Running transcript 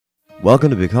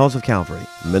Welcome to Because of Calvary,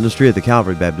 a ministry of the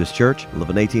Calvary Baptist Church,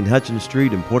 1118 Hutchins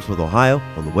Street in Portsmouth, Ohio.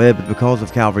 On the web at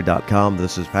becauseofcalvary.com,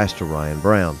 this is Pastor Ryan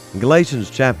Brown. In Galatians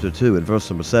chapter 2 and verse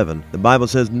number 7, the Bible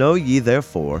says, "Know ye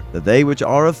therefore that they which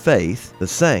are of faith, the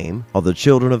same are the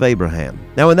children of Abraham."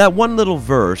 Now in that one little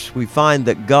verse, we find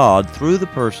that God, through the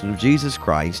person of Jesus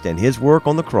Christ and His work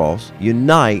on the cross,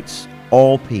 unites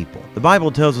all people. The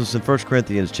Bible tells us in 1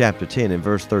 Corinthians chapter 10 and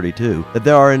verse 32 that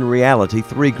there are in reality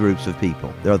three groups of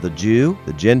people. There are the Jew,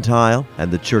 the Gentile, and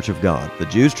the Church of God. The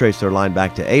Jews trace their line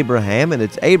back to Abraham, and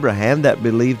it's Abraham that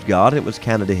believed God and it was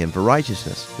counted to him for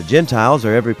righteousness. The Gentiles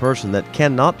are every person that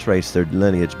cannot trace their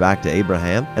lineage back to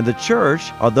Abraham, and the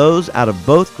church are those out of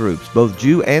both groups, both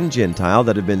Jew and Gentile,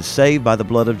 that have been saved by the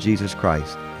blood of Jesus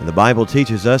Christ. And the Bible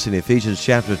teaches us in Ephesians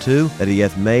chapter 2 that He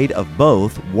hath made of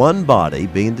both one body,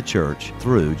 being the church,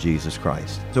 through Jesus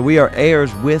Christ. So we are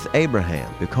heirs with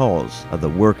Abraham because of the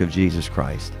work of Jesus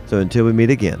Christ. So until we meet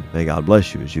again, may God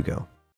bless you as you go.